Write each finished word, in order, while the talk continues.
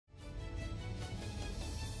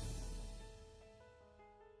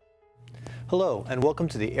Hello and welcome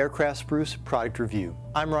to the Aircraft Spruce Product Review.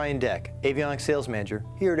 I'm Ryan Deck, Avionics Sales Manager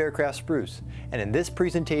here at Aircraft Spruce, and in this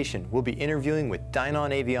presentation we'll be interviewing with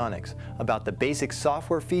Dynon Avionics about the basic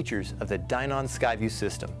software features of the Dynon Skyview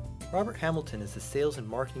system. Robert Hamilton is the Sales and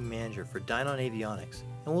Marketing Manager for Dynon Avionics,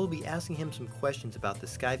 and we'll be asking him some questions about the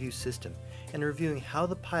Skyview system and reviewing how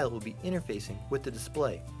the pilot will be interfacing with the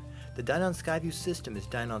display. The Dynon Skyview system is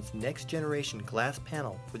Dynon's next generation glass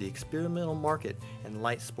panel for the experimental market and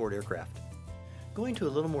light sport aircraft. Going into a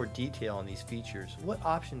little more detail on these features, what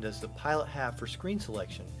option does the pilot have for screen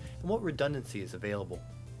selection and what redundancy is available?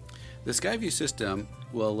 The Skyview system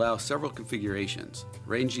will allow several configurations,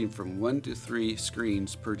 ranging from 1 to 3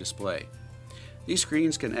 screens per display. These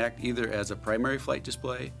screens can act either as a primary flight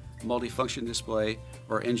display, multifunction display,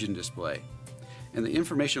 or engine display, and the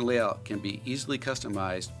information layout can be easily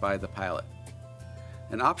customized by the pilot.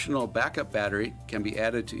 An optional backup battery can be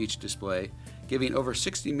added to each display, giving over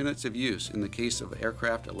 60 minutes of use in the case of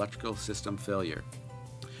aircraft electrical system failure.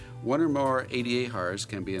 One or more ADARs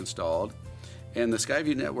can be installed, and the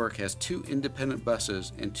Skyview network has 2 independent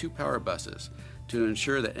buses and 2 power buses to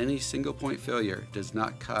ensure that any single point failure does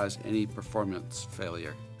not cause any performance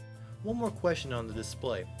failure. One more question on the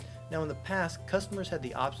display. Now in the past, customers had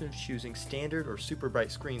the option of choosing standard or super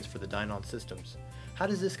bright screens for the Dynon systems. How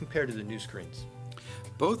does this compare to the new screens?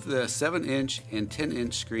 Both the 7-inch and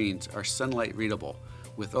 10-inch screens are sunlight readable,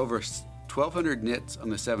 with over 1,200 nits on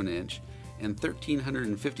the 7-inch and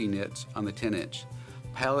 1,350 nits on the 10-inch.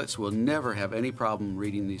 Pilots will never have any problem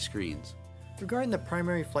reading these screens. Regarding the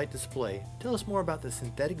primary flight display, tell us more about the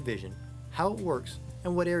synthetic vision, how it works,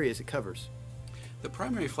 and what areas it covers. The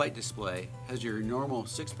primary flight display has your normal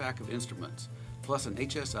 6-pack of instruments, plus an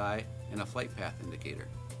HSI and a flight path indicator.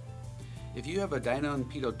 If you have a Dynon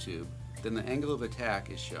pitot tube, then the angle of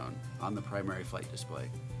attack is shown on the primary flight display.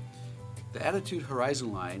 The attitude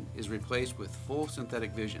horizon line is replaced with full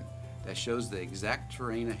synthetic vision that shows the exact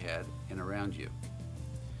terrain ahead and around you.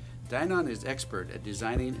 Dynon is expert at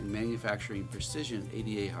designing and manufacturing precision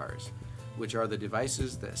ADARs, which are the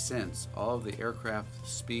devices that sense all of the aircraft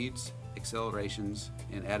speeds, accelerations,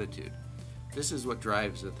 and attitude. This is what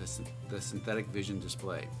drives the synthetic vision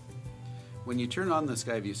display. When you turn on the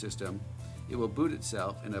Skyview system, it will boot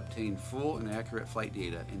itself and obtain full and accurate flight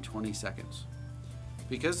data in 20 seconds.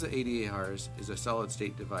 Because the ADARs is a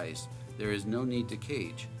solid-state device, there is no need to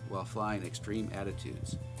cage while flying extreme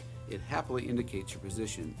attitudes. It happily indicates your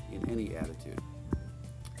position in any attitude.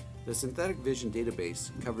 The synthetic vision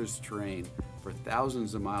database covers terrain for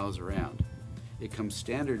thousands of miles around. It comes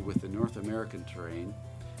standard with the North American terrain,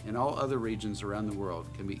 and all other regions around the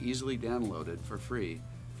world can be easily downloaded for free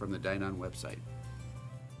from the Dynon website.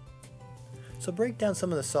 So break down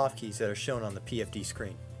some of the soft keys that are shown on the PFD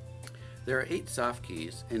screen. There are 8 soft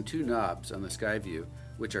keys and 2 knobs on the Skyview,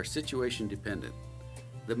 which are situation dependent.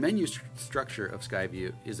 The menu structure of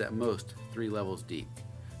Skyview is at most 3 levels deep,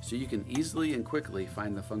 so you can easily and quickly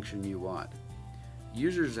find the function you want.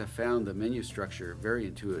 Users have found the menu structure very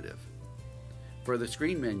intuitive. For the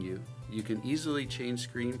screen menu, you can easily change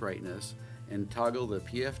screen brightness and toggle the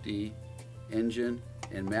PFD, engine,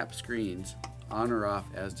 and map screens on or off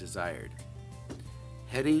as desired.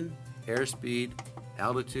 Heading, airspeed,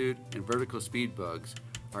 altitude, and vertical speed bugs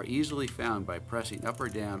are easily found by pressing up or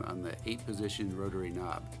down on the 8-position rotary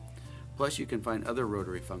knob. Plus you can find other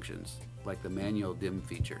rotary functions, like the manual dim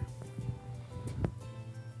feature.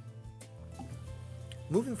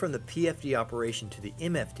 Moving from the PFD operation to the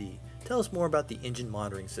MFD, tell us more about the engine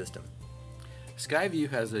monitoring system. Skyview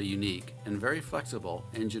has a unique and very flexible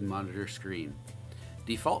engine monitor screen.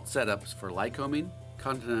 Default setups for Lycoming,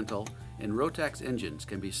 Continental, and Rotax engines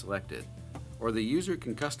can be selected, or the user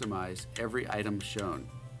can customize every item shown.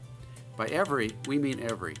 By every, we mean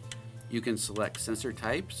every. You can select sensor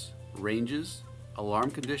types, ranges,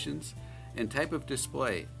 alarm conditions, and type of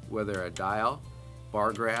display, whether a dial,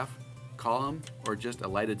 bar graph, column, or just a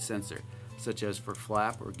lighted sensor, such as for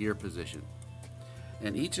flap or gear position.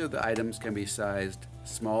 And each of the items can be sized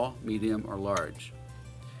small, medium, or large.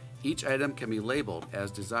 Each item can be labeled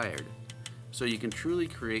as desired, so you can truly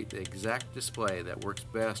create the exact display that works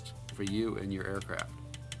best for you and your aircraft.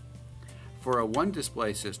 For a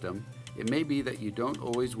one-display system, it may be that you don't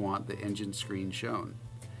always want the engine screen shown.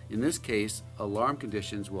 In this case, alarm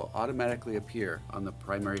conditions will automatically appear on the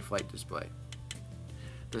primary flight display.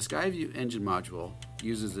 The Skyview engine module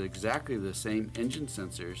uses exactly the same engine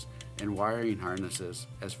sensors and wiring harnesses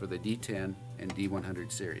as for the D10 and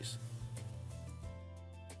D100 series.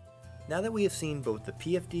 Now that we have seen both the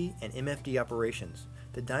PFD and MFD operations,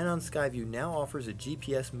 the Dynon Skyview now offers a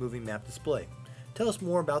GPS moving map display. Tell us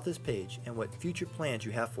more about this page and what future plans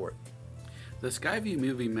you have for it. The Skyview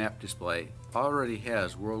Movie Map display already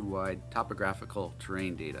has worldwide topographical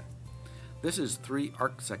terrain data. This is 3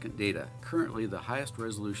 arcsecond data, currently the highest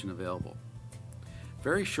resolution available.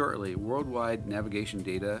 Very shortly, worldwide navigation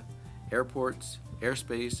data, airports,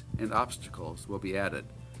 airspace, and obstacles will be added,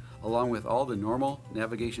 along with all the normal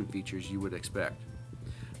navigation features you would expect.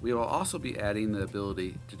 We will also be adding the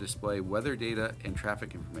ability to display weather data and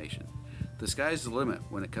traffic information. The sky's the limit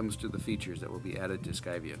when it comes to the features that will be added to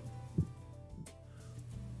Skyview.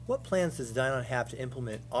 What plans does Dynon have to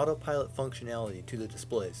implement autopilot functionality to the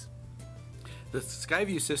displays? The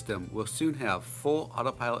Skyview system will soon have full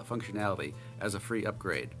autopilot functionality as a free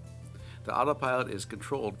upgrade. The autopilot is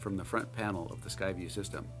controlled from the front panel of the Skyview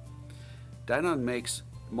system. Dynon makes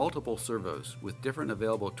multiple servos with different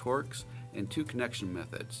available torques and 2 connection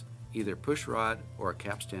methods, either push rod or a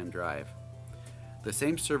capstan drive. The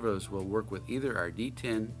same servos will work with either our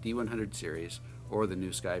D10, D100 series or the new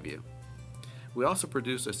Skyview. We also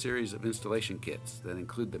produce a series of installation kits that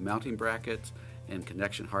include the mounting brackets and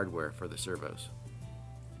connection hardware for the servos.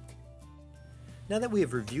 Now that we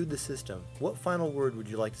have reviewed the system, what final word would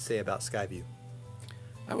you like to say about Skyview?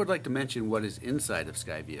 I would like to mention what is inside of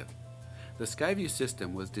Skyview. The Skyview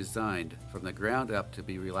system was designed from the ground up to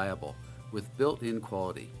be reliable, with built-in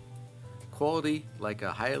quality. Quality like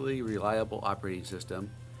a highly reliable operating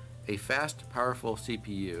system, a fast, powerful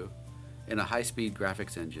CPU, and a high-speed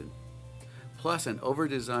graphics engine, plus an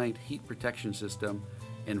over-designed heat protection system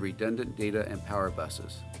and redundant data and power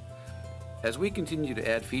buses. As we continue to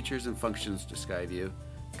add features and functions to Skyview,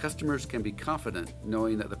 customers can be confident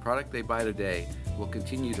knowing that the product they buy today will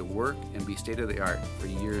continue to work and be state-of-the-art for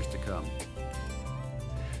years to come.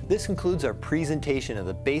 This concludes our presentation of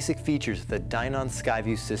the basic features of the Dynon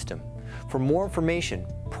Skyview system. For more information,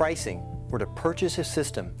 pricing, or to purchase a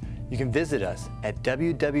system, you can visit us at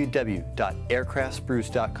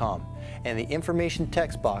www.aircraftspruce.com and in the information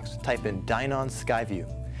text box type in Dynon Skyview.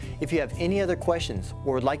 If you have any other questions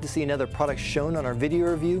or would like to see another product shown on our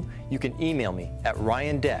video review, you can email me at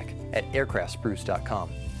ryandeck@aircraftspruce.com.